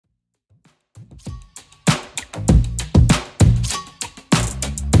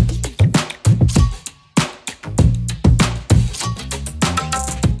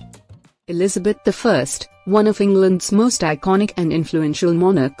Elizabeth I, one of England's most iconic and influential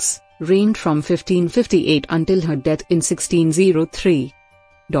monarchs, reigned from 1558 until her death in 1603.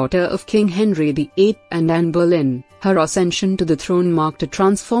 Daughter of King Henry VIII and Anne Boleyn, her ascension to the throne marked a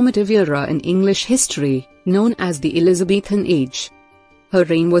transformative era in English history, known as the Elizabethan Age. Her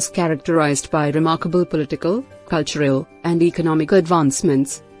reign was characterized by remarkable political, cultural, and economic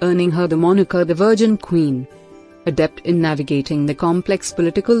advancements, earning her the moniker the Virgin Queen. Adept in navigating the complex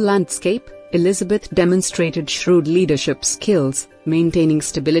political landscape, Elizabeth demonstrated shrewd leadership skills, maintaining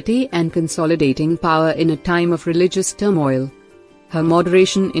stability and consolidating power in a time of religious turmoil. Her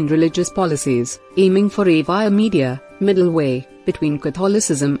moderation in religious policies, aiming for a via media, middle way, between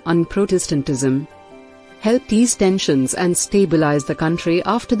Catholicism and Protestantism, helped ease tensions and stabilize the country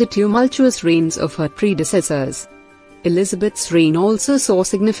after the tumultuous reigns of her predecessors. Elizabeth's reign also saw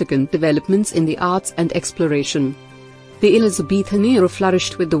significant developments in the arts and exploration. The Elizabethan era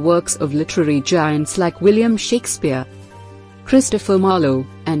flourished with the works of literary giants like William Shakespeare, Christopher Marlowe,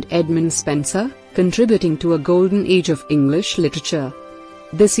 and Edmund Spenser, contributing to a golden age of English literature.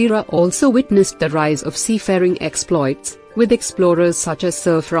 This era also witnessed the rise of seafaring exploits, with explorers such as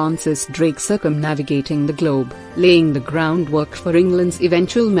Sir Francis Drake circumnavigating the globe, laying the groundwork for England's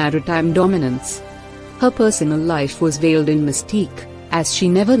eventual maritime dominance. Her personal life was veiled in mystique, as she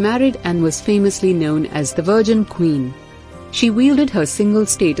never married and was famously known as the Virgin Queen. She wielded her single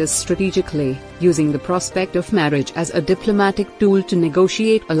status strategically, using the prospect of marriage as a diplomatic tool to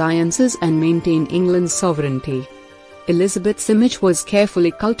negotiate alliances and maintain England's sovereignty. Elizabeth's image was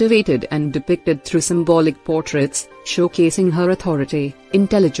carefully cultivated and depicted through symbolic portraits, showcasing her authority,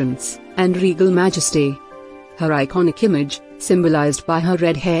 intelligence, and regal majesty. Her iconic image, symbolized by her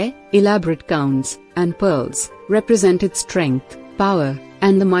red hair, elaborate gowns, and pearls, represented strength, power,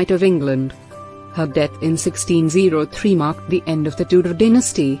 and the might of England. Her death in 1603 marked the end of the Tudor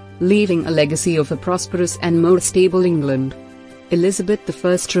dynasty, leaving a legacy of a prosperous and more stable England. Elizabeth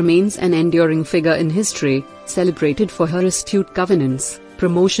I remains an enduring figure in history, celebrated for her astute governance,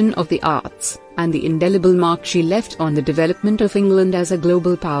 promotion of the arts, and the indelible mark she left on the development of England as a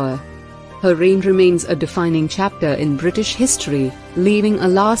global power. Her reign remains a defining chapter in British history, leaving a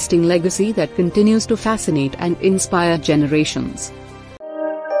lasting legacy that continues to fascinate and inspire generations.